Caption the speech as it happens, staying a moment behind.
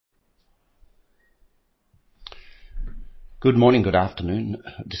Good morning, good afternoon.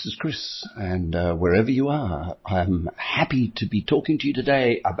 This is Chris, and wherever you are, I'm happy to be talking to you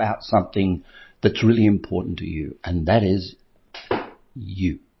today about something that's really important to you, and that is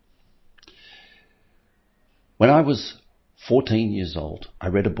you. When I was 14 years old, I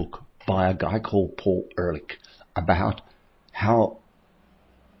read a book by a guy called Paul Ehrlich about how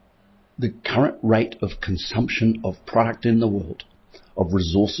the current rate of consumption of product in the world, of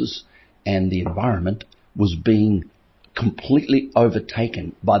resources and the environment, was being completely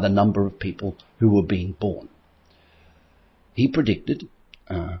overtaken by the number of people who were being born. He predicted,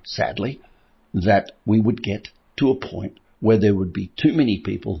 sadly, that we would get to a point where there would be too many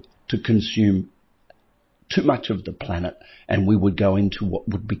people to consume too much of the planet, and we would go into what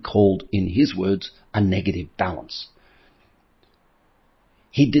would be called, in his words, a negative balance.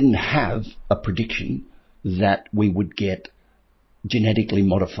 He didn't have a prediction that we would get genetically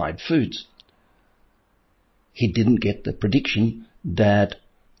modified foods. He didn't get the prediction that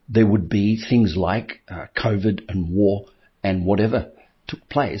there would be things like COVID and war and whatever took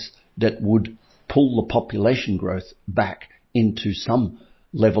place that would pull the population growth back into some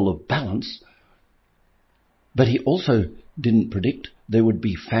level of balance. But he also didn't predict there would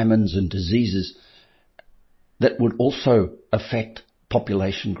be famines and diseases that would also affect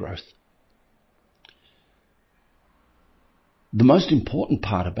population growth. The most important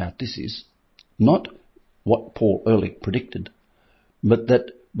part about this is not what Paul Ehrlich predicted, but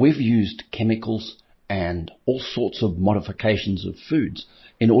that we've used chemicals and all sorts of modifications of foods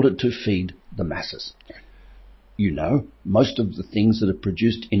in order to feed the masses. You know, most of the things that are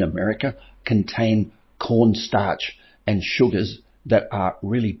produced in America contain cornstarch and sugars that are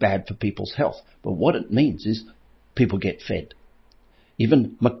really bad for people's health. But what it means is people get fed.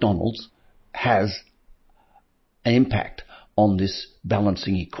 Even McDonald's has an impact on this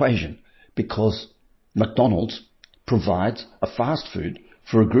balancing equation, because McDonald's provides a fast food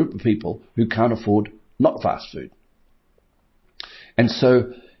for a group of people who can't afford not fast food. And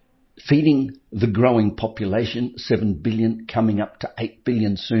so feeding the growing population, 7 billion, coming up to 8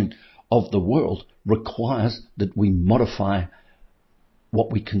 billion soon, of the world, requires that we modify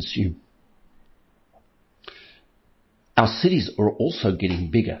what we consume. Our cities are also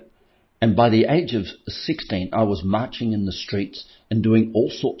getting bigger. And by the age of 16, I was marching in the streets and doing all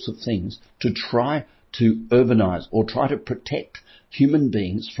sorts of things to try to urbanize or try to protect human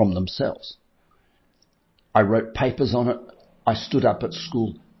beings from themselves. I wrote papers on it. I stood up at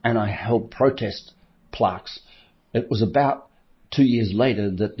school and I held protest plaques. It was about 2 years later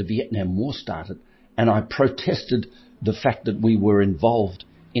that the Vietnam War started, and I protested the fact that we were involved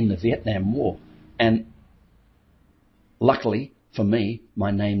in the Vietnam War. And luckily for me,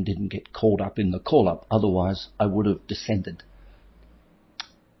 my name didn't get called up in the call-up. Otherwise, I would have dissented.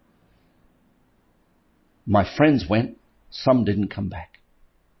 My friends went, some didn't come back.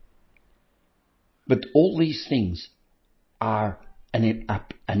 But all these things are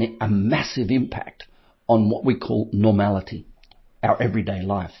a massive impact on what we call normality, our everyday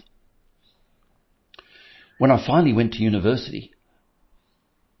life. When I finally went to university,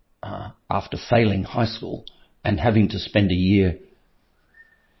 after failing high school and having to spend a year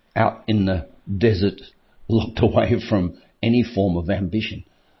out in the desert, locked away from any form of ambition,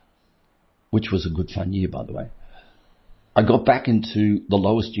 which was a good fun year, by the way, I got back into the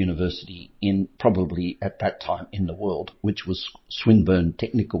lowest university in probably at that time in the world, which was Swinburne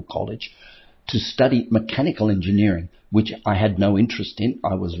Technical College, to study mechanical engineering, which I had no interest in.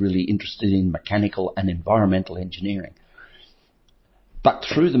 I was really interested in mechanical and environmental engineering. But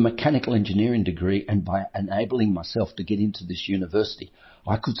through the mechanical engineering degree, and by enabling myself to get into this university,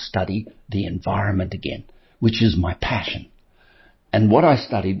 I could study the environment again, which is my passion. And what I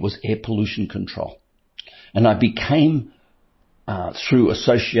studied was air pollution control. And I became, through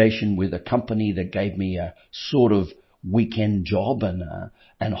association with a company that gave me a sort of weekend job and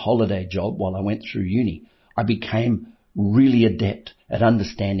a holiday job while I went through uni, I became really adept at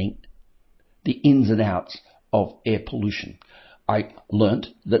understanding the ins and outs of air pollution. I learnt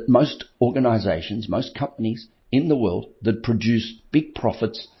that most organizations, most companies in the world that produce big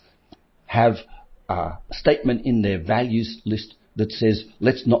profits have a statement in their values list that says,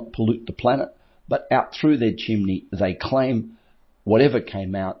 let's not pollute the planet, but out through their chimney, they claim whatever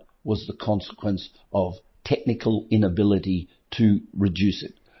came out was the consequence of technical inability to reduce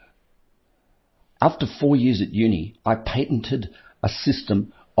it. After 4 years at uni, I patented a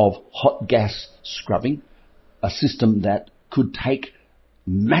system of hot gas scrubbing, a system that could take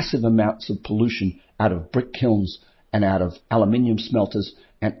massive amounts of pollution out of brick kilns and out of aluminium smelters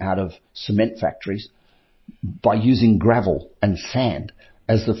and out of cement factories by using gravel and sand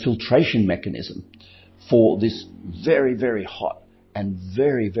as the filtration mechanism for this very, very hot and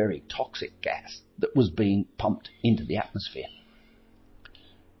very, very toxic gas that was being pumped into the atmosphere.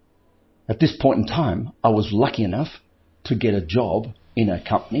 At this point in time, I was lucky enough to get a job in a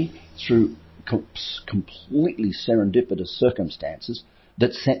company through completely serendipitous circumstances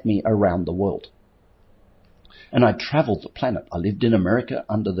that sent me around the world. And I travelled the planet. I lived in America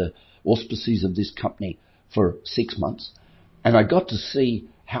under the auspices of this company for 6 months, and I got to see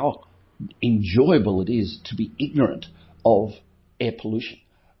how enjoyable it is to be ignorant of air pollution.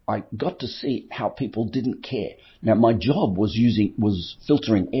 I got to see how people didn't care. Now, my job was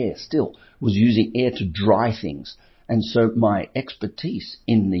filtering air still, was using air to dry things. And so my expertise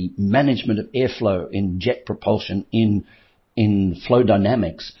in the management of airflow, in jet propulsion, in flow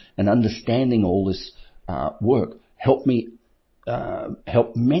dynamics, and understanding all this work helped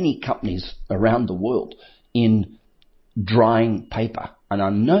many companies around the world in drying paper. And I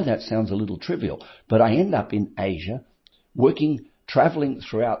know that sounds a little trivial, but I end up in Asia, traveling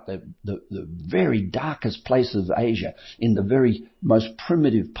throughout the very darkest places of Asia, in the very most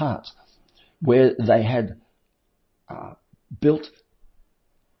primitive parts, where they had built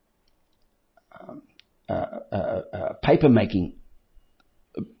paper making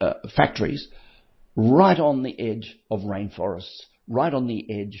factories right on the edge of rainforests, right on the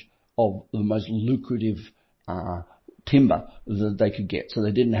edge of the most lucrative timber that they could get. So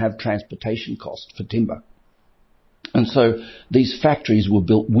they didn't have transportation costs for timber. And so these factories were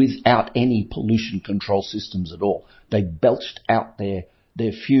built without any pollution control systems at all. They belched out their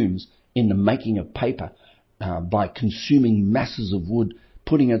fumes in the making of paper by consuming masses of wood,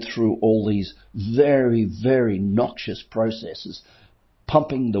 putting it through all these very, very noxious processes,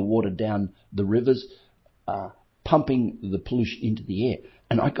 pumping the water down the rivers, pumping the pollution into the air.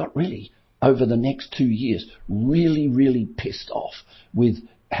 And I got really, over the next 2 years, really, really pissed off with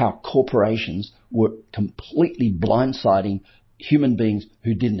how corporations were completely blindsiding human beings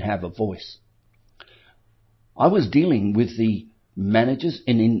who didn't have a voice. I was dealing with the managers,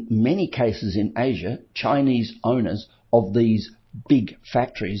 and in many cases in Asia, Chinese owners of these big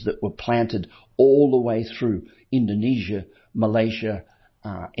factories that were planted all the way through Indonesia, Malaysia,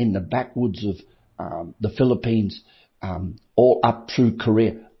 in the backwoods of the Philippines, all up through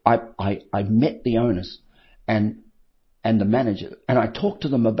Korea. I met the owners and the manager, and I talked to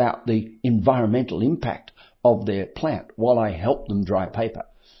them about the environmental impact of their plant while I helped them dry paper.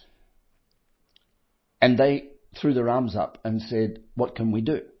 And they threw their arms up and said, "What can we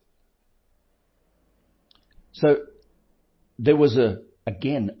do?" So there was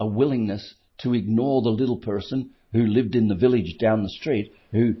again a willingness to ignore the little person who lived in the village down the street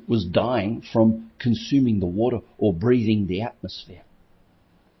who was dying from consuming the water or breathing the atmosphere.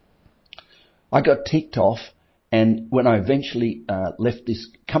 I got ticked off, and when I eventually left this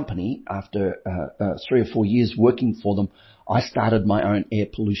company after 3 or 4 years working for them, I started my own air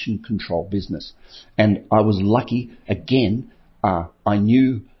pollution control business. And I was lucky, again, I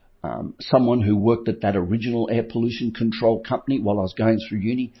knew someone who worked at that original air pollution control company while I was going through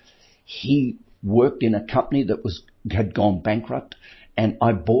uni. He worked in a company that had gone bankrupt, and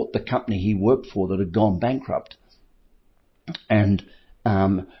I bought the company he worked for that had gone bankrupt. And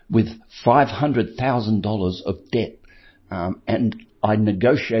with $500,000 of debt, and I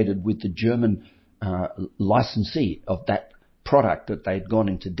negotiated with the German licensee of that product that they'd gone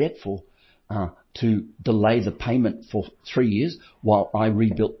into debt for to delay the payment for 3 years while I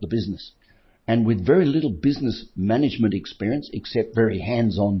rebuilt the business. And with very little business management experience, except very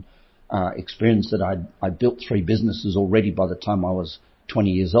hands-on experience that I built 3 businesses already by the time I was 20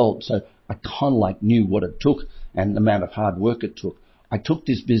 years old. So I kind of like knew what it took and the amount of hard work it took. I took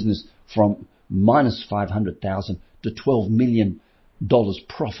this business from minus $500,000 to $12 million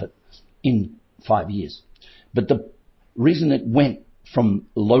profit in 5 years. But the reason it went from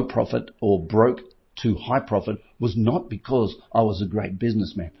low profit or broke to high profit was not because I was a great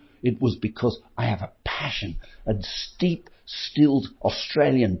businessman. It was because I have a passion, a steep, stilled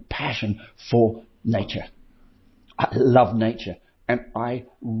Australian passion for nature. I love nature, and I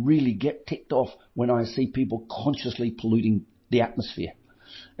really get ticked off when I see people consciously polluting the atmosphere.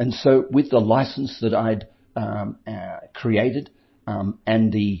 And so with the license that I'd created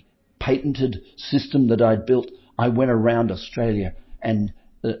and the patented system that I'd built, I went around Australia and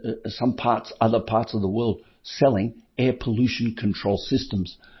other parts of the world selling air pollution control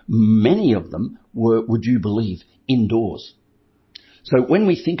systems. Many of them were, would you believe, indoors. So when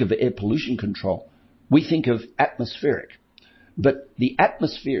we think of air pollution control, we think of atmospheric. But the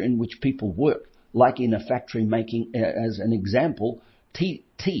atmosphere in which people work, like in a factory making, as an example, tea,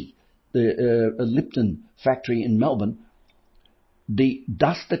 the Lipton factory in Melbourne, the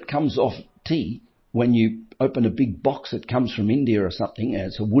dust that comes off tea when you open a big box that comes from India or something, and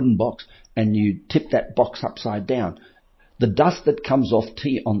it's a wooden box, and you tip that box upside down, the dust that comes off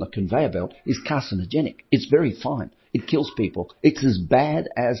tea on the conveyor belt is carcinogenic. It's very fine. It kills people. It's as bad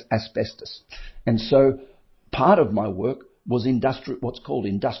as asbestos. And so part of my work was what's called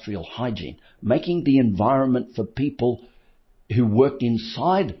industrial hygiene, making the environment for people who worked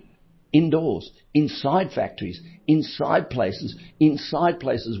indoors, inside factories, inside places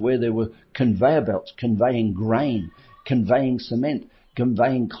where there were conveyor belts conveying grain, conveying cement,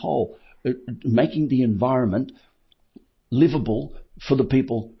 conveying coal, making the environment livable for the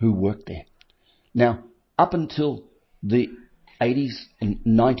people who worked there. Now, up until the 80s and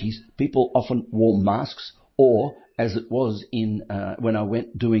 90s, people often wore masks, or as it was when I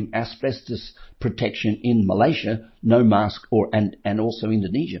went doing asbestos protection in Malaysia, no mask, and also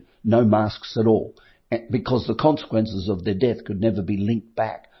Indonesia, no masks at all, because the consequences of their death could never be linked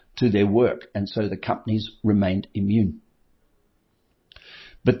back to their work, and so the companies remained immune.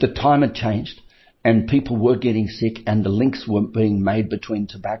 But the time had changed, and people were getting sick, and the links were being made between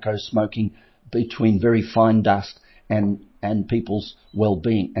tobacco smoking, between very fine dust, and people's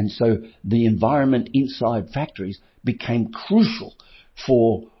well-being. And so the environment inside factories became crucial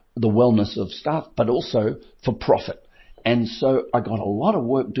for the wellness of staff, but also for profit. And so I got a lot of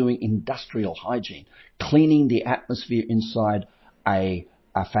work doing industrial hygiene, cleaning the atmosphere inside a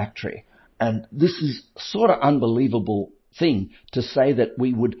factory. And this is sort of unbelievable thing to say that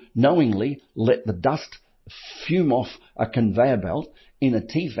we would knowingly let the dust fume off a conveyor belt in a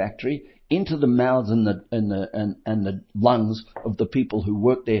tea factory into the mouths and the lungs of the people who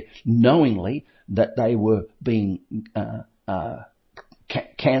worked there, knowingly that they were being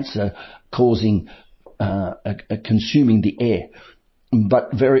cancer causing, consuming the air.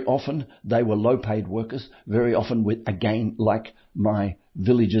 But very often they were low paid workers, very often with, again, like my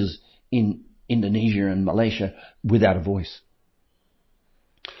villagers in Indonesia and Malaysia, without a voice.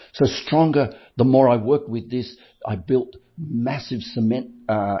 So stronger, the more I worked with this, I built massive cement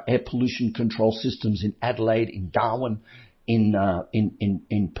air pollution control systems in Adelaide, in Darwin,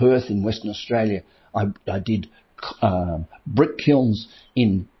 in Perth, in Western Australia. I did brick kilns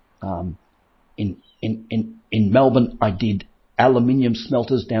in Melbourne. I did aluminium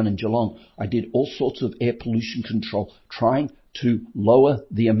smelters down in Geelong. I did all sorts of air pollution control, trying to lower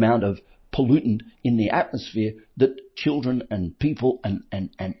the amount of pollutant in the atmosphere that children and people and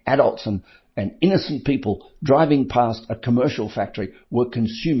adults and innocent people driving past a commercial factory were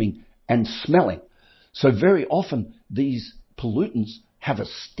consuming and smelling. So very often these pollutants have a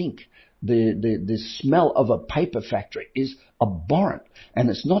stink. The smell of a paper factory is abhorrent. And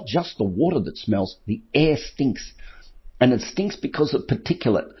it's not just the water that smells, the air stinks. And it stinks because of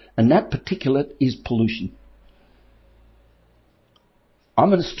particulate. And that particulate is pollution.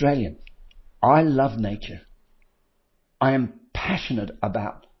 I'm an Australian. I love nature. I am passionate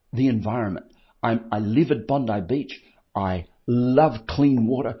about the environment. I live at Bondi Beach. I love clean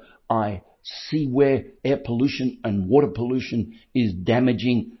water. I see where air pollution and water pollution is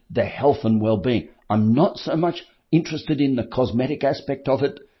damaging the health and well-being. I'm not so much interested in the cosmetic aspect of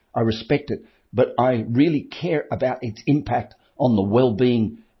it. I respect it, but I really care about its impact on the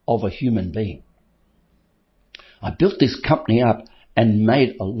well-being of a human being. I built this company up and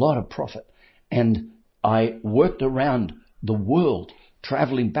made a lot of profit. And I worked around the world,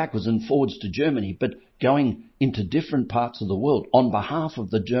 traveling backwards and forwards to Germany, but going into different parts of the world on behalf of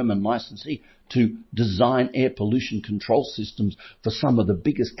the German licensee to design air pollution control systems for some of the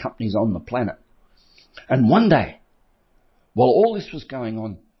biggest companies on the planet. And one day, while all this was going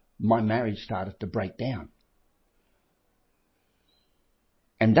on, my marriage started to break down.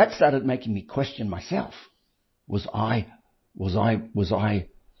 And that started making me question myself. Was I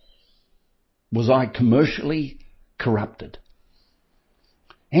commercially corrupted?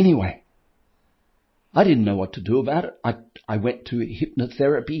 Anyway, I didn't know what to do about it. I went to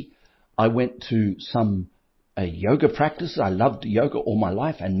hypnotherapy. I went to a yoga practice. I loved yoga all my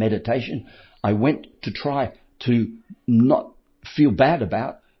life and meditation. I went to try to not feel bad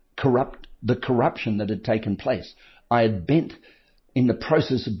about the corruption that had taken place. I had bent, in the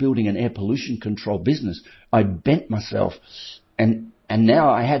process of building an air pollution control business, I bent myself, and now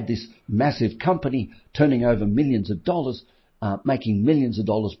I had this massive company turning over millions of dollars, making millions of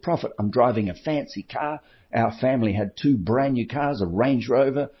dollars profit. I'm driving a fancy car. Our family had 2 brand new cars, a Range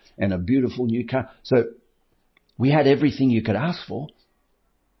Rover and a beautiful new car. So we had everything you could ask for.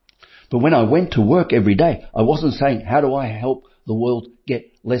 But when I went to work every day, I wasn't saying, how do I help the world get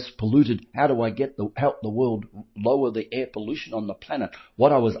less polluted? How do I help the world lower the air pollution on the planet?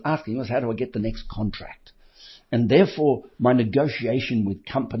 What I was asking was, how do I get the next contract? And therefore, my negotiation with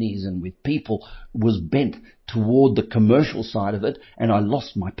companies and with people was bent toward the commercial side of it, and I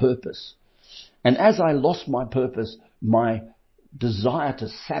lost my purpose. And as I lost my purpose, my desire to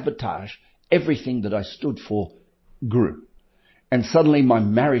sabotage everything that I stood for grew. And suddenly my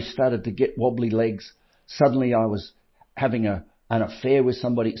marriage started to get wobbly legs. Suddenly I was having an affair with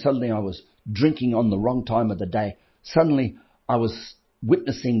somebody. Suddenly I was drinking on the wrong time of the day. Suddenly I was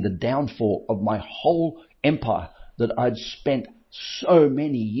witnessing the downfall of my whole empire that I'd spent so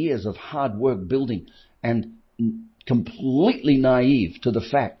many years of hard work building, and completely naive to the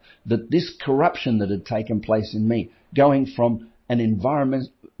fact that this corruption that had taken place in me, going from an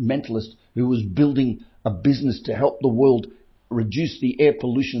environmentalist who was building a business to help the world reduce the air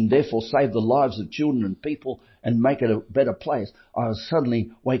pollution, therefore save the lives of children and people and make it a better place, I was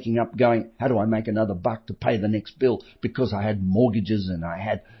suddenly waking up going, how do I make another buck to pay the next bill? Because I had mortgages and I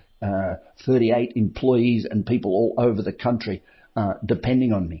had 38 employees and people all over the country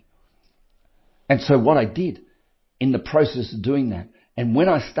depending on me. And so what I did in the process of doing that, and when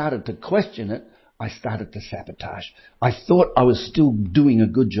I started to question it, I started to sabotage. I thought I was still doing a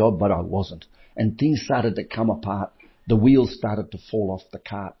good job, but I wasn't. And things started to come apart. The wheels started to fall off the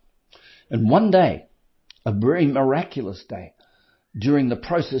cart. And one day, a very miraculous day, during the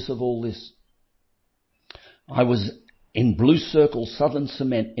process of all this, I was in Blue Circle Southern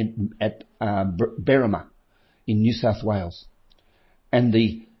Cement at Berrima in New South Wales. And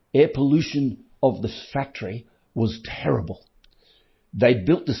the air pollution of the factory was terrible. They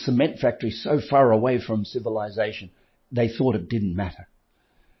built the cement factory so far away from civilization, they thought it didn't matter.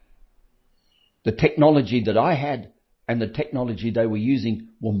 The technology that I had and the technology they were using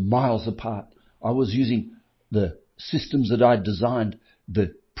were miles apart. I was using the systems that I designed,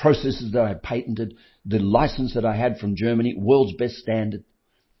 the processes that I patented, the license that I had from Germany, world's best standard.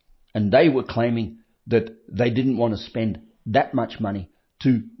 And they were claiming that they didn't want to spend that much money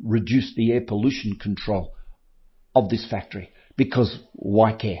to reduce the air pollution control of this factory, because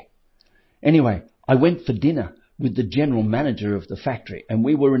why care? Anyway, I went for dinner with the general manager of the factory, and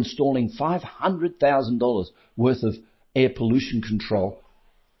we were installing $500,000 worth of air pollution control.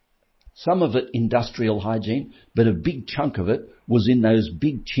 Some of it industrial hygiene, but a big chunk of it was in those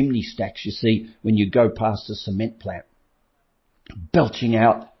big chimney stacks you see when you go past a cement plant, belching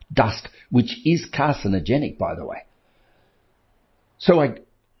out dust, which is carcinogenic, by the way. So I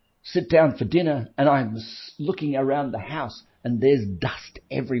sit down for dinner and I'm looking around the house and there's dust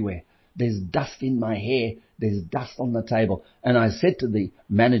everywhere. There's dust in my hair. There's dust on the table. And I said to the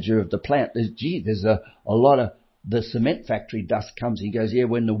manager of the plant, there's a lot of the cement factory dust comes. He goes, yeah,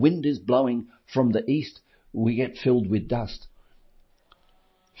 when the wind is blowing from the east, we get filled with dust.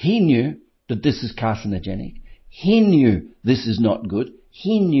 He knew that this is carcinogenic. He knew this is not good.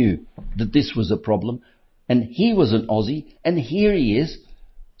 He knew that this was a problem. And he was an Aussie. And here he is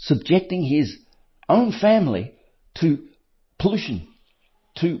subjecting his own family to pollution,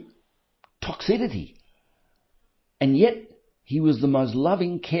 to toxicity. And yet he was the most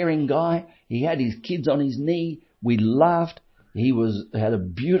loving, caring guy. He had his kids on his knee. We laughed. He had a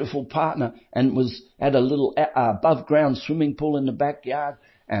beautiful partner and had a little above ground swimming pool in the backyard.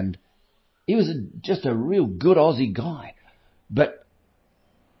 And he was just a real good Aussie guy. But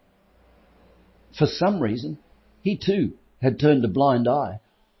for some reason, he too had turned a blind eye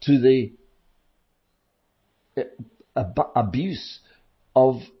to the abuse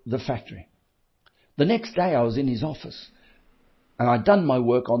of the factory. The next day I was in his office and I'd done my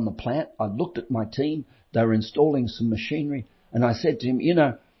work on the plant. I looked at my team. They were installing some machinery. And I said to him,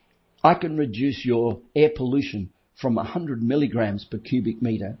 I can reduce your air pollution from 100 milligrams per cubic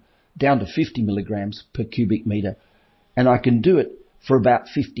meter down to 50 milligrams per cubic meter. And I can do it for about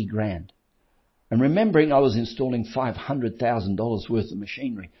 50 grand. And remembering I was installing $500,000 worth of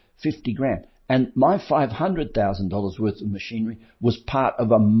machinery, 50 grand. And my $500,000 worth of machinery was part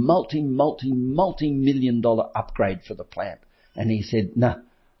of a multi-million dollar upgrade for the plant. And he said, no,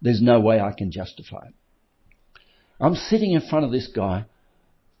 there's no way I can justify it. I'm sitting in front of this guy,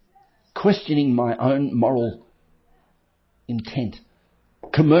 questioning my own moral intent,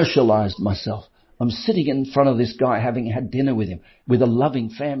 commercialized myself. I'm sitting in front of this guy, having had dinner with him, with a loving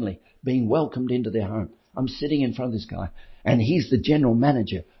family, being welcomed into their home. I'm sitting in front of this guy, and he's the general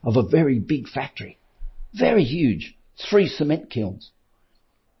manager of a very big factory, very huge, 3 cement kilns.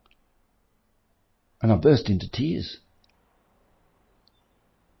 And I burst into tears.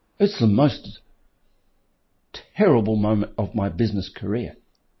 It's the most terrible moment of my business career.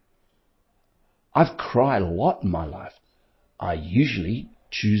 I've cried a lot in my life. I usually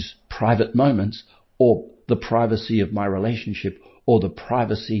choose private moments or the privacy of my relationship or the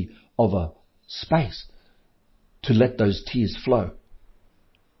privacy of a space. to let those tears flow.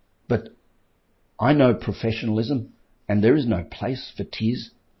 But I know professionalism, and there is no place for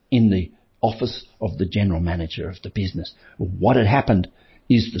tears in the office of the general manager of the business. What had happened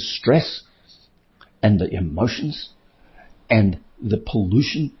is the stress and the emotions and the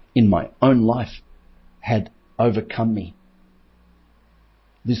pollution in my own life had overcome me.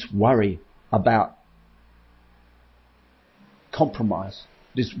 This worry about compromise,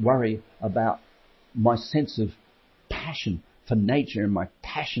 this worry about my sense of passion for nature and my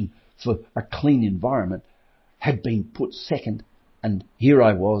passion for a clean environment had been put second, and here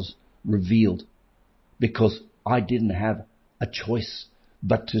I was revealed, because I didn't have a choice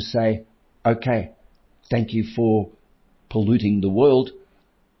but to say, okay, thank you for polluting the world.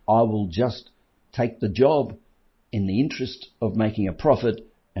 I will just take the job in the interest of making a profit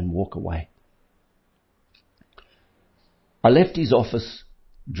and walk away. I left his office,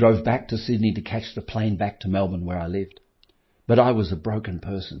 drove back to Sydney to catch the plane back to Melbourne where I lived. But I was a broken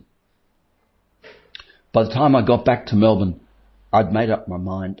person. By the time I got back to Melbourne, I'd made up my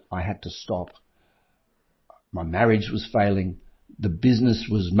mind I had to stop. My marriage was failing. The business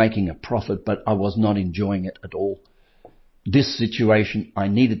was making a profit, but I was not enjoying it at all. This situation, I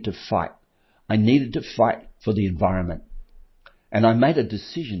needed to fight. I needed to fight for the environment. And I made a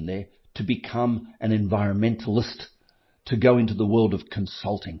decision there to become an environmentalist, to go into the world of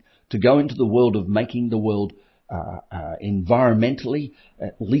consulting, to go into the world of making the world environmentally,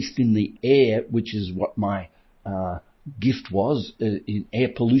 at least in the air, which is what my gift was, in air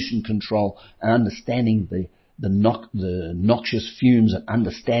pollution control and understanding the noxious fumes, and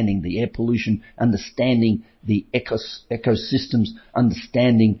understanding the air pollution, understanding the ecosystems,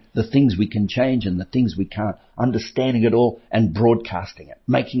 understanding the things we can change and the things we can't, understanding it all and broadcasting it,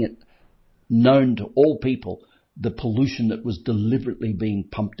 making it known to all people, the pollution that was deliberately being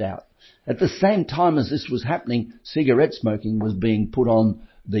pumped out. At the same time as this was happening, cigarette smoking was being put on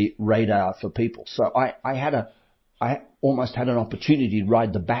the radar for people. So I almost had an opportunity to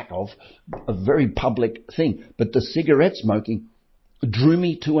ride the back of a very public thing. But the cigarette smoking drew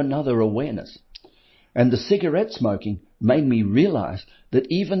me to another awareness. And the cigarette smoking made me realize that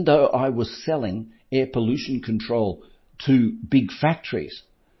even though I was selling air pollution control to big factories,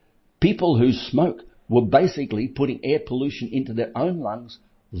 people who smoke were basically putting air pollution into their own lungs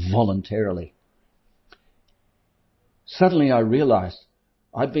voluntarily. Suddenly I realized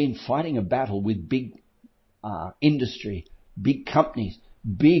I'd been fighting a battle with big industry, big companies,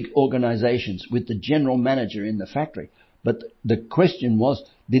 big organizations, with the general manager in the factory. But the question was,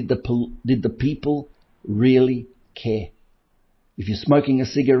 did the people really care? If you're smoking a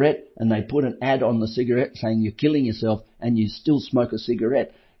cigarette and they put an ad on the cigarette saying you're killing yourself and you still smoke a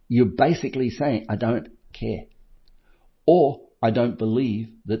cigarette, you're basically saying, I don't care. Or I don't believe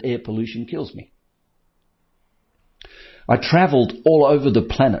that air pollution kills me. I travelled all over the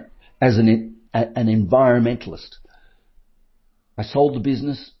planet as an environmentalist. I sold the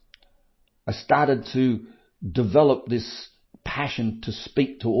business. I started to develop this passion to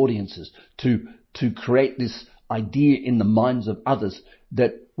speak to audiences, to create this idea in the minds of others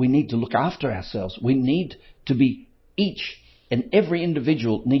that we need to look after ourselves. We need to be, each and every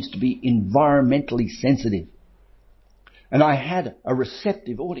individual needs to be environmentally sensitive. And I had a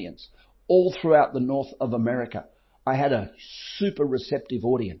receptive audience all throughout the north of America. I had a super receptive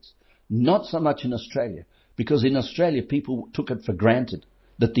audience. Not so much in Australia, because in Australia people took it for granted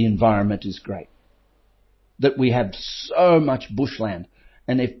that the environment is great, that we have so much bushland.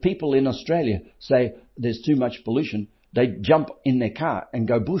 And if people in Australia say there's too much pollution, they jump in their car and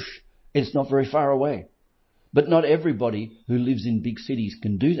go bush. It's not very far away. But not everybody who lives in big cities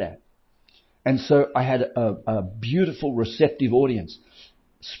can do that. And so I had a beautiful receptive audience,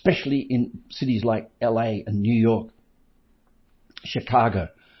 especially in cities like LA and New York, Chicago.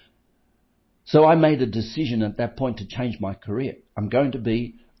 So I made a decision at that point to change my career. I'm going to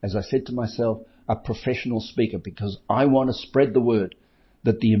be, as I said to myself, a professional speaker, because I want to spread the word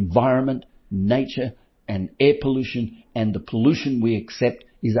that the environment, nature and air pollution and the pollution we accept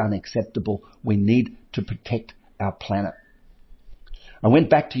is unacceptable. We need to protect our planet. I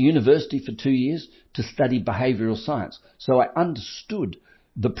went back to university for 2 years to study behavioural science. So I understood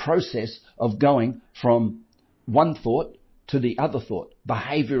the process of going from one thought to the other thought,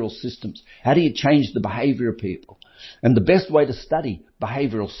 behavioural systems. How do you change the behaviour of people? And the best way to study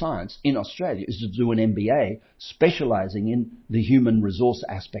behavioural science in Australia is to do an MBA specialising in the human resource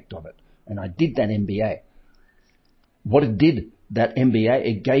aspect of it. And I did that MBA. What it did, that MBA,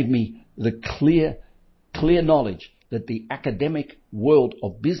 it gave me the clear knowledge that the academic world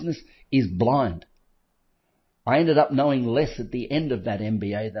of business is blind. I ended up knowing less at the end of that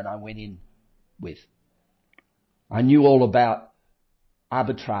MBA than I went in with. I knew all about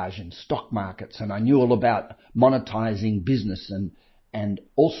arbitrage and stock markets, and I knew all about monetizing business and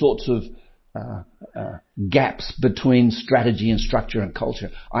all sorts of gaps between strategy and structure and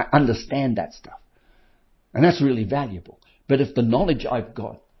culture. I understand that stuff. And that's really valuable. But if the knowledge I've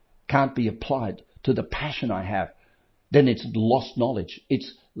got can't be applied to the passion I have, then it's lost knowledge.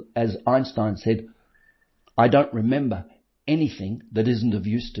 It's, as Einstein said, I don't remember anything that isn't of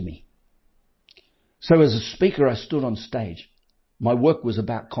use to me. So as a speaker, I stood on stage. My work was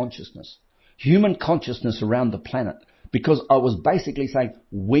about consciousness, human consciousness around the planet, because I was basically saying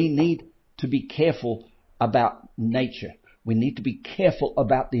we need to be careful about nature. We need to be careful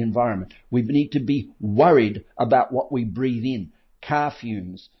about the environment. We need to be worried about what we breathe in, car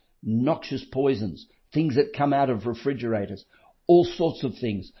fumes, noxious poisons, things that come out of refrigerators, all sorts of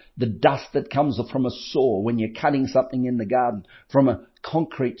things. The dust that comes from a saw when you're cutting something in the garden, from a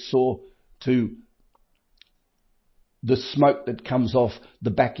concrete saw to the smoke that comes off the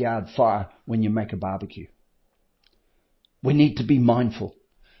backyard fire when you make a barbecue. We need to be mindful.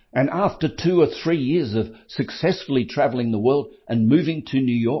 And after 2 or 3 years of successfully traveling the world and moving to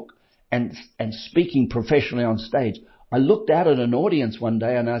New York and speaking professionally on stage, I looked out at an audience one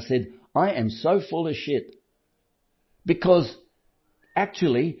day and I said, I am so full of shit. Because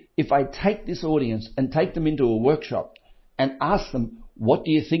actually, if I take this audience and take them into a workshop and ask them, what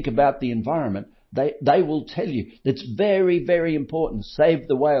do you think about the environment? They will tell you it's very, very important. Save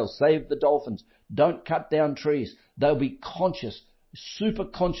the whales, save the dolphins. Don't cut down trees. They'll be conscious, super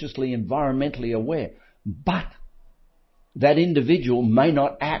consciously, environmentally aware. But that individual may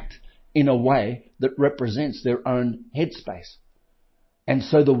not act in a way that represents their own headspace. And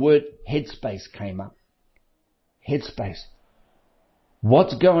so the word headspace came up. Headspace.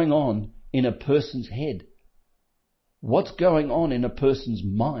 What's going on in a person's head? What's going on in a person's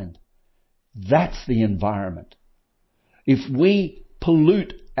mind? That's the environment. If we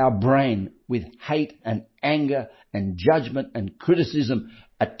pollute our brain with hate and anger and judgment and criticism,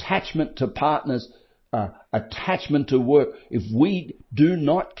 attachment to partners, attachment to work, if we do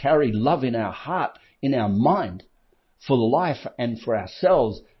not carry love in our heart, in our mind, for life and for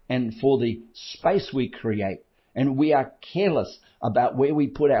ourselves and for the space we create, and we are careless about where we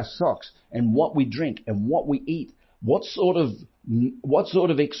put our socks and what we drink and what we eat, what sort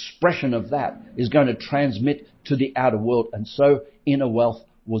of expression of that is going to transmit to the outer world? And so inner wealth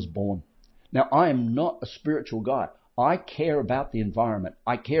was born. Now, I am not a spiritual guy. I care about the environment.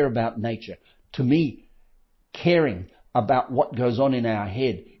 I care about nature. To me, caring about what goes on in our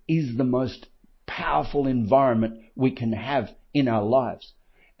head is the most powerful environment we can have in our lives.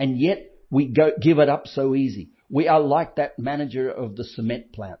 And yet we give it up so easy. We are like that manager of the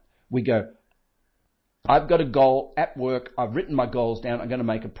cement plant. We go, I've got a goal at work. I've written my goals down. I'm going to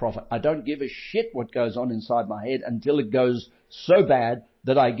make a profit. I don't give a shit what goes on inside my head until it goes so bad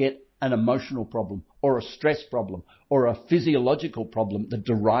that I get an emotional problem or a stress problem or a physiological problem that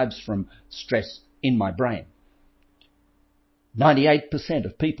derives from stress in my brain. 98%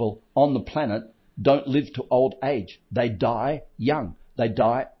 of people on the planet don't live to old age. They die young. They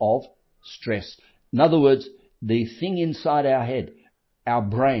die of stress. In other words, the thing inside our head, our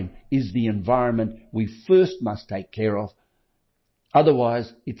brain, is the environment we first must take care of.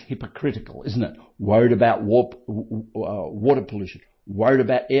 Otherwise, it's hypocritical, isn't it? Worried about water pollution, worried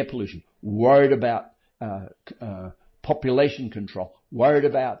about air pollution, worried about population control, worried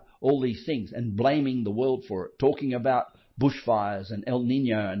about all these things and blaming the world for it, talking about bushfires and El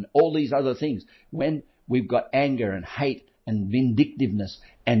Nino and all these other things, when we've got anger and hate and vindictiveness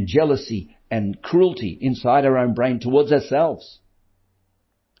and jealousy and cruelty inside our own brain towards ourselves.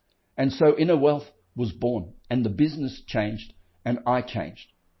 And so inner wealth was born, and the business changed, and I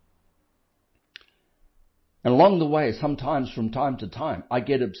changed. And along the way, sometimes from time to time, I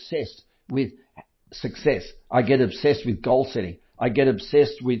get obsessed with success. I get obsessed with goal setting. I get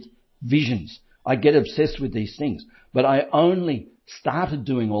obsessed with visions. I get obsessed with these things. But I only started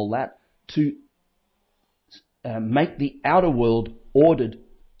doing all that to make the outer world ordered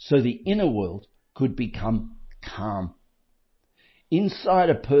so the inner world could become calm. Inside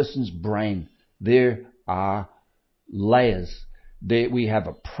a person's brain, there are layers. There we have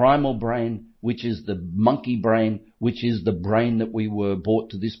a primal brain, which is the monkey brain, which is the brain that we were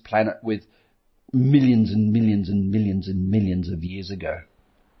brought to this planet with millions and millions and millions and millions of years ago.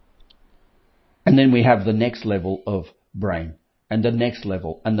 And then we have the next level of brain, and the next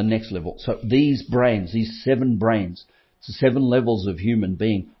level, and the next level. So these brains, these 7 brains, 7 levels of human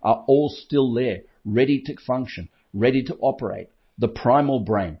being, are all still there, ready to function, ready to operate. The primal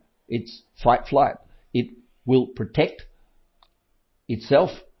brain, it's fight, flight. It will protect itself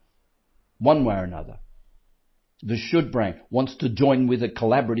one way or another. The should brain wants to join with a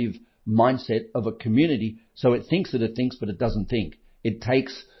collaborative mindset of a community, so it thinks that it thinks, but it doesn't think. It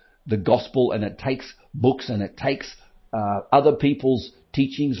takes the gospel and it takes books and it takes other people's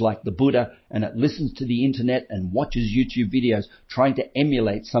teachings like the Buddha, and it listens to the internet and watches YouTube videos trying to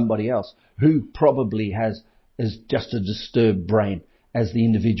emulate somebody else who probably is just a disturbed brain as the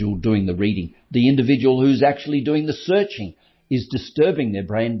individual doing the reading. The individual who's actually doing the searching is disturbing their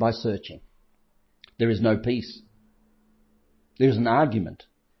brain by searching. There is no peace. There's an argument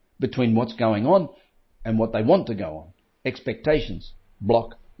between what's going on and what they want to go on. Expectations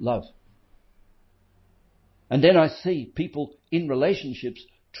block love. And then I see people in relationships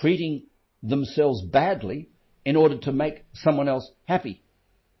treating themselves badly in order to make someone else happy.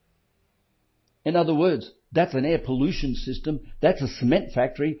 In other words, that's an air pollution system. That's a cement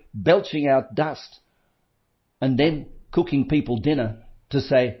factory belching out dust and then cooking people dinner to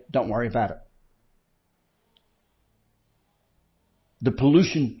say, don't worry about it. The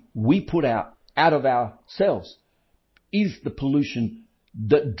pollution we put out of ourselves is the pollution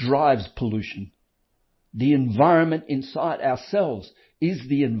that drives pollution. The environment inside ourselves is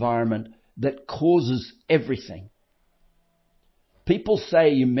the environment that causes everything. People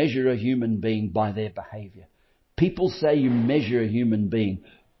say you measure a human being by their behavior. People say you measure a human being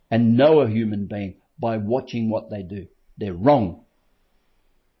and know a human being by watching what they do. They're wrong.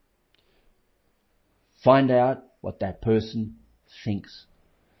 Find out what that person thinks.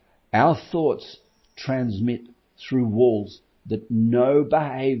 Our thoughts transmit through walls that no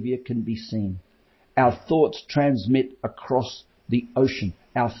behavior can be seen. Our thoughts transmit across the ocean.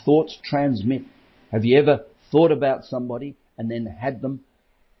 Our thoughts transmit. Have you ever thought about somebody and then had them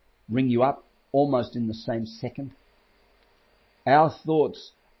ring you up almost in the same second? Our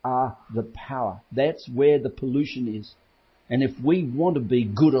thoughts are the power. That's where the pollution is. And if we want to be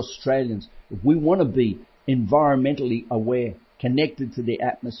good Australians, if we want to be environmentally aware, connected to the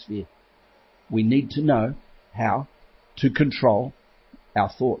atmosphere, we need to know how to control our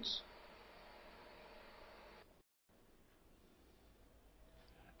thoughts.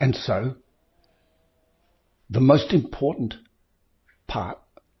 And so, the most important part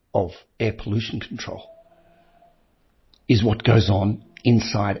of air pollution control is what goes on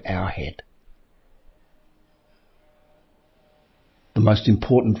inside our head. The most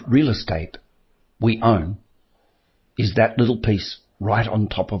important real estate we own is that little piece right on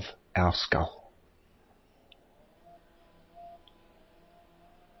top of our skull.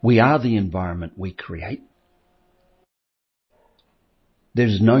 We are the environment we create.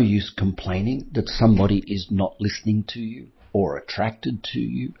 There's no use complaining that somebody is not listening to you or attracted to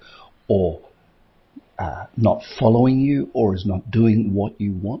you or not following you or is not doing what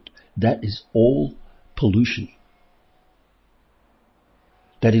you want. That is all pollution.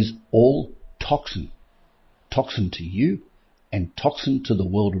 That is all toxin. Toxin to you and toxin to the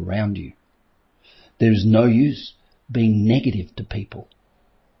world around you. There is no use being negative to people.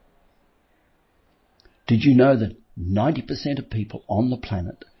 Did you know that 90% of people on the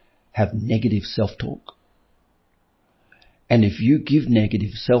planet have negative self-talk? And if you give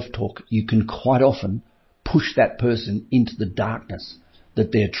negative self-talk, you can quite often push that person into the darkness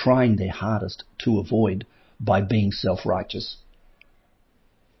that they're trying their hardest to avoid by being self-righteous.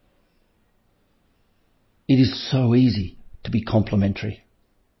 It is so easy to be complimentary.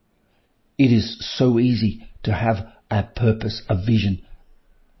 It is so easy to have a purpose, a vision.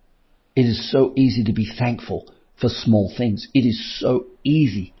 It is so easy to be thankful for small things. It is so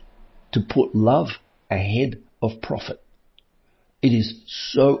easy to put love ahead of profit. It is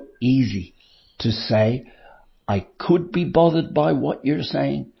so easy to say, I could be bothered by what you're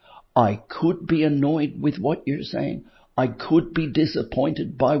saying. I could be annoyed with what you're saying. I could be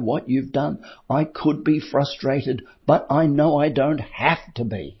disappointed by what you've done. I could be frustrated, but I know I don't have to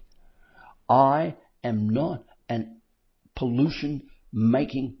be. I am not an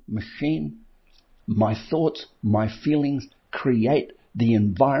pollution-making machine. My thoughts, my feelings create the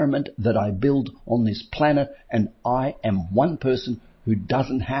environment that I build on this planet, and I am one person who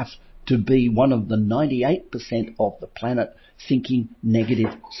doesn't have to be one of the 98% of the planet thinking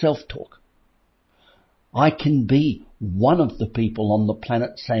negative self-talk. I can be one of the people on the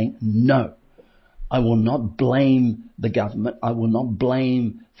planet saying, no, I will not blame the government. I will not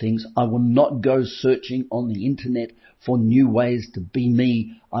blame things. I will not go searching on the internet for new ways to be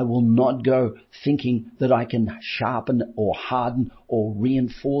me. I will not go thinking that I can sharpen or harden or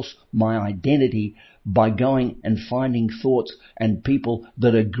reinforce my identity by going and finding thoughts and people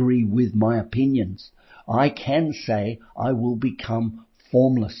that agree with my opinions. I can say I will become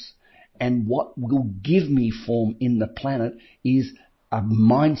formless. And what will give me form in the planet is a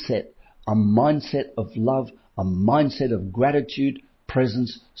mindset of love, a mindset of gratitude,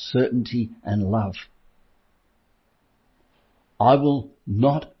 presence, certainty, and love. I will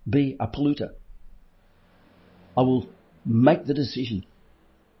not be a polluter. I will make the decision.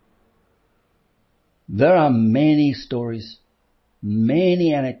 There are many stories,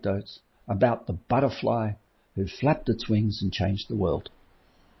 many anecdotes about the butterfly who flapped its wings and changed the world.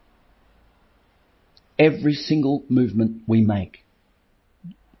 Every single movement we make,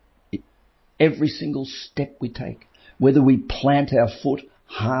 every single step we take, whether we plant our foot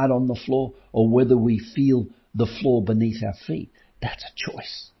hard on the floor or whether we feel the floor beneath our feet, that's a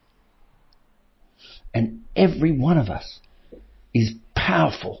choice. And every one of us is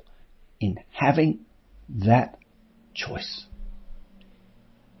powerful in having that choice.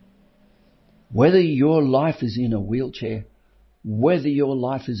 Whether your life is in a wheelchair, whether your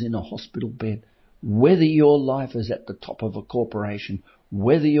life is in a hospital bed, whether your life is at the top of a corporation,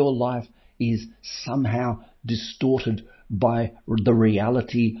 whether your life is somehow distorted by the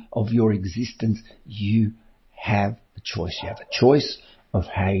reality of your existence, you have a choice. You have a choice of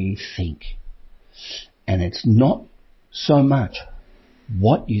how you think. And it's not so much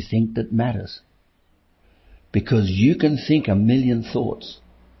what you think that matters. Because you can think a million thoughts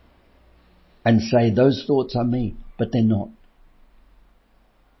and say those thoughts are me, but they're not.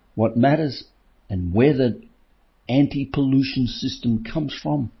 What matters and where the anti-pollution system comes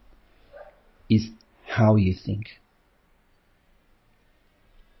from is how you think.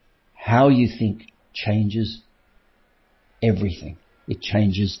 How you think changes everything. It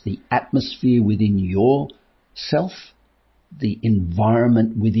changes the atmosphere within yourself, the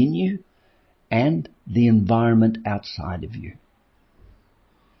environment within you, and the environment outside of you.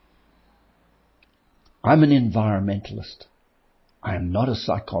 I'm an environmentalist. I am not a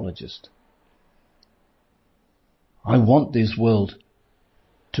psychologist. I want this world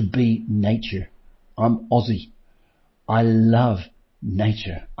to be nature. I'm Aussie. I love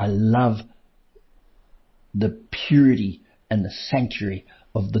nature. I love the purity and the sanctuary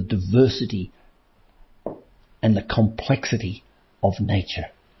of the diversity and the complexity of nature.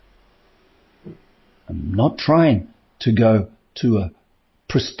 I'm not trying to go to a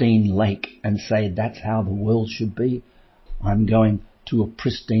pristine lake and say that's how the world should be. I'm going to a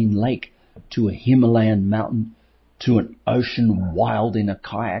pristine lake, to a Himalayan mountain, to an ocean wild in a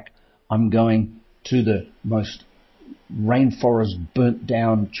kayak. I'm going to the most rainforest burnt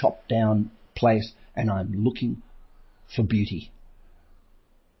down, chopped down place, and I'm looking for beauty.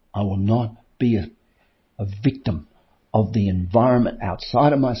 I will not be a victim of the environment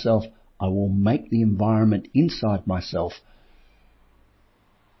outside of myself. I will make the environment inside myself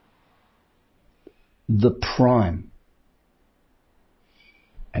the prime.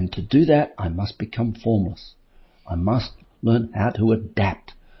 And to do that, I must become formless. I must learn how to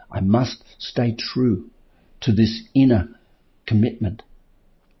adapt. I must stay true to this inner commitment.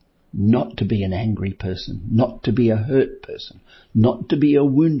 Not to be an angry person, not to be a hurt person, not to be a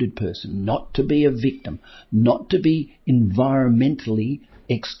wounded person, not to be a victim, not to be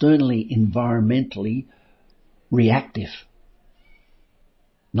externally environmentally reactive,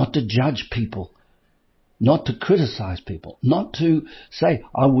 not to judge people, not to criticize people, not to say,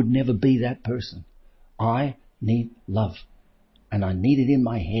 I would never be that person. I need love, and I need it in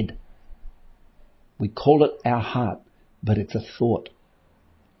my head. We call it our heart, but it's a thought.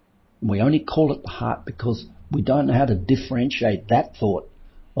 We only call it the heart because we don't know how to differentiate that thought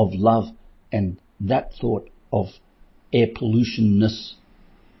of love and that thought of air pollution-ness,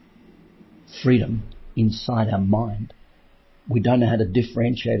 freedom inside our mind. We don't know how to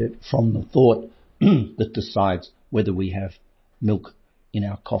differentiate it from the thought that decides whether we have milk in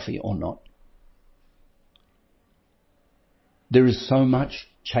our coffee or not. There is so much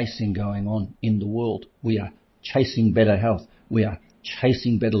chasing going on in the world. We are chasing better health. We are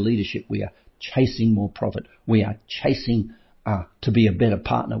chasing better leadership. We are chasing more profit. We are chasing to be a better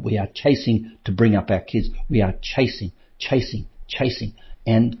partner. We are chasing to bring up our kids. We are chasing.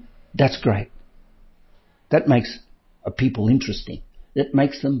 And that's great. That makes people interesting. That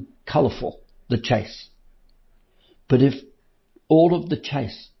makes them colourful, the chase. But if all of the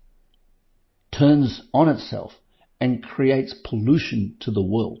chase turns on itself and creates pollution to the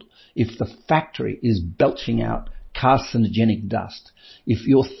world, if the factory is belching out carcinogenic dust, if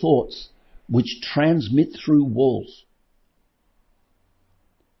your thoughts, which transmit through walls,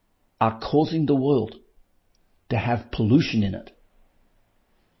 are causing the world to have pollution in it,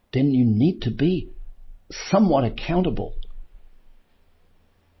 then you need to be somewhat accountable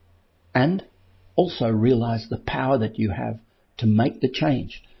and also realize the power that you have to make the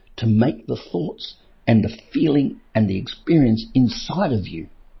change, to make the thoughts and the feeling and the experience inside of you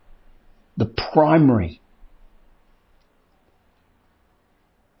the primary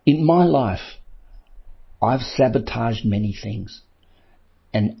In my life, I've sabotaged many things.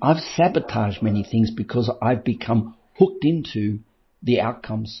 And I've sabotaged many things because I've become hooked into the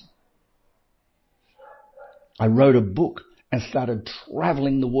outcomes. I wrote a book and started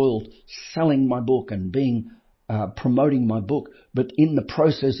traveling the world, selling my book and promoting my book. But in the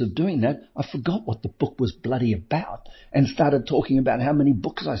process of doing that, I forgot what the book was bloody about and started talking about how many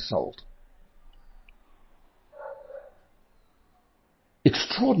books I sold.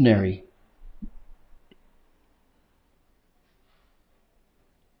 Extraordinary.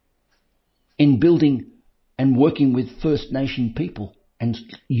 In building and working with First Nation people and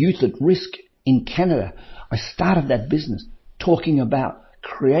youth at risk in Canada, I started that business talking about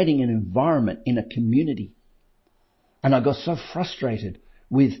creating an environment in a community. And I got so frustrated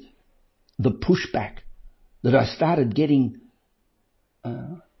with the pushback that I started getting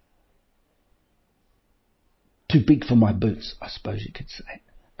too big for my boots, I suppose you could say.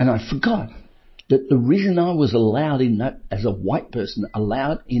 And I forgot that the reason I was allowed in that, as a white person,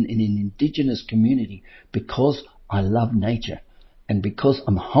 allowed in an indigenous community, because I love nature and because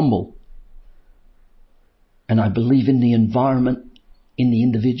I'm humble and I believe in the environment, in the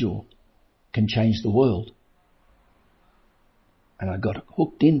individual, can change the world. And I got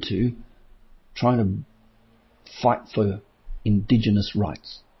hooked into trying to fight for indigenous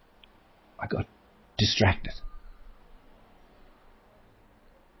rights. I got distracted.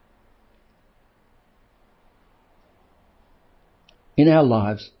 In our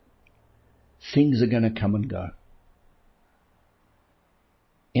lives, things are going to come and go.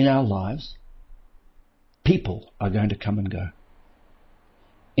 In our lives, people are going to come and go.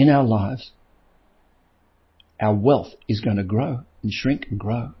 In our lives, our wealth is going to grow and shrink and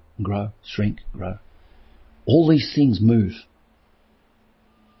grow and grow, shrink, grow. All these things move.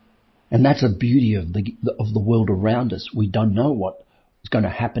 And that's the beauty of the world around us. We don't know what is going to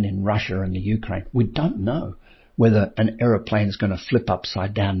happen in Russia and the Ukraine. We don't know whether an aeroplane is going to flip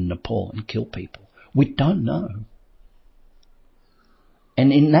upside down in Nepal and kill people. We don't know.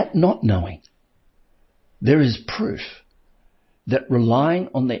 And in that not knowing, there is proof that relying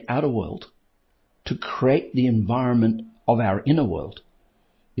on the outer world to create the environment of our inner world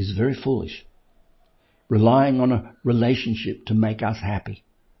is very foolish. Relying on a relationship to make us happy.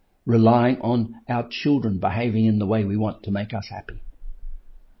 Relying on our children behaving in the way we want to make us happy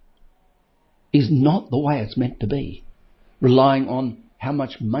is not the way it's meant to be. Relying on how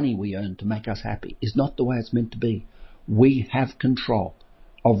much money we earn to make us happy is not the way it's meant to be. We have control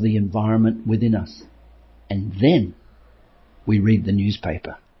of the environment within us. And then we read the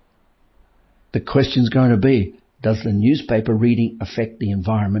newspaper. The question's going to be, does the newspaper reading affect the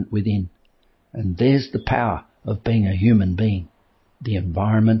environment within? And there's the power of being a human being, the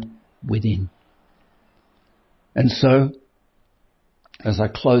environment within. And so, as I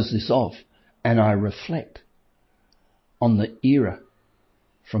close this off and I reflect on the era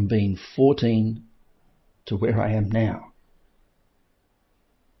from being 14 to where I am now,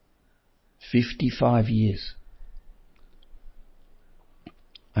 55 years,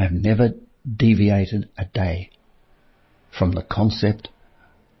 I have never deviated a day from the concept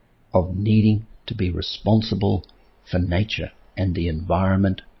of needing to be responsible for nature and the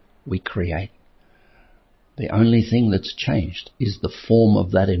environment we create. The only thing that's changed is the form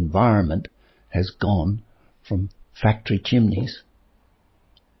of that environment has gone from factory chimneys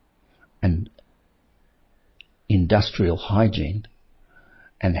and industrial hygiene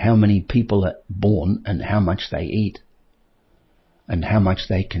and how many people are born and how much they eat and how much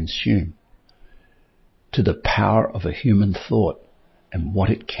they consume, to the power of a human thought and what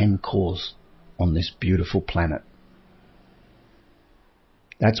it can cause on this beautiful planet.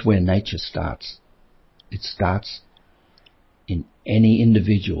 That's where nature starts. It starts in any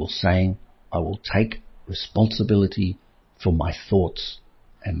individual saying, I will take responsibility for my thoughts.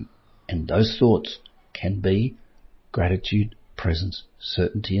 And those thoughts can be gratitude, presence,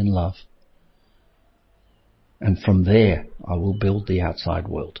 certainty and love. And from there, I will build the outside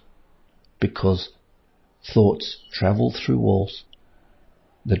world. Because thoughts travel through walls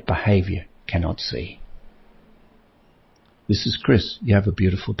that behavior cannot see. This is Chris. You have a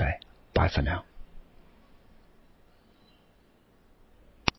beautiful day. Bye for now.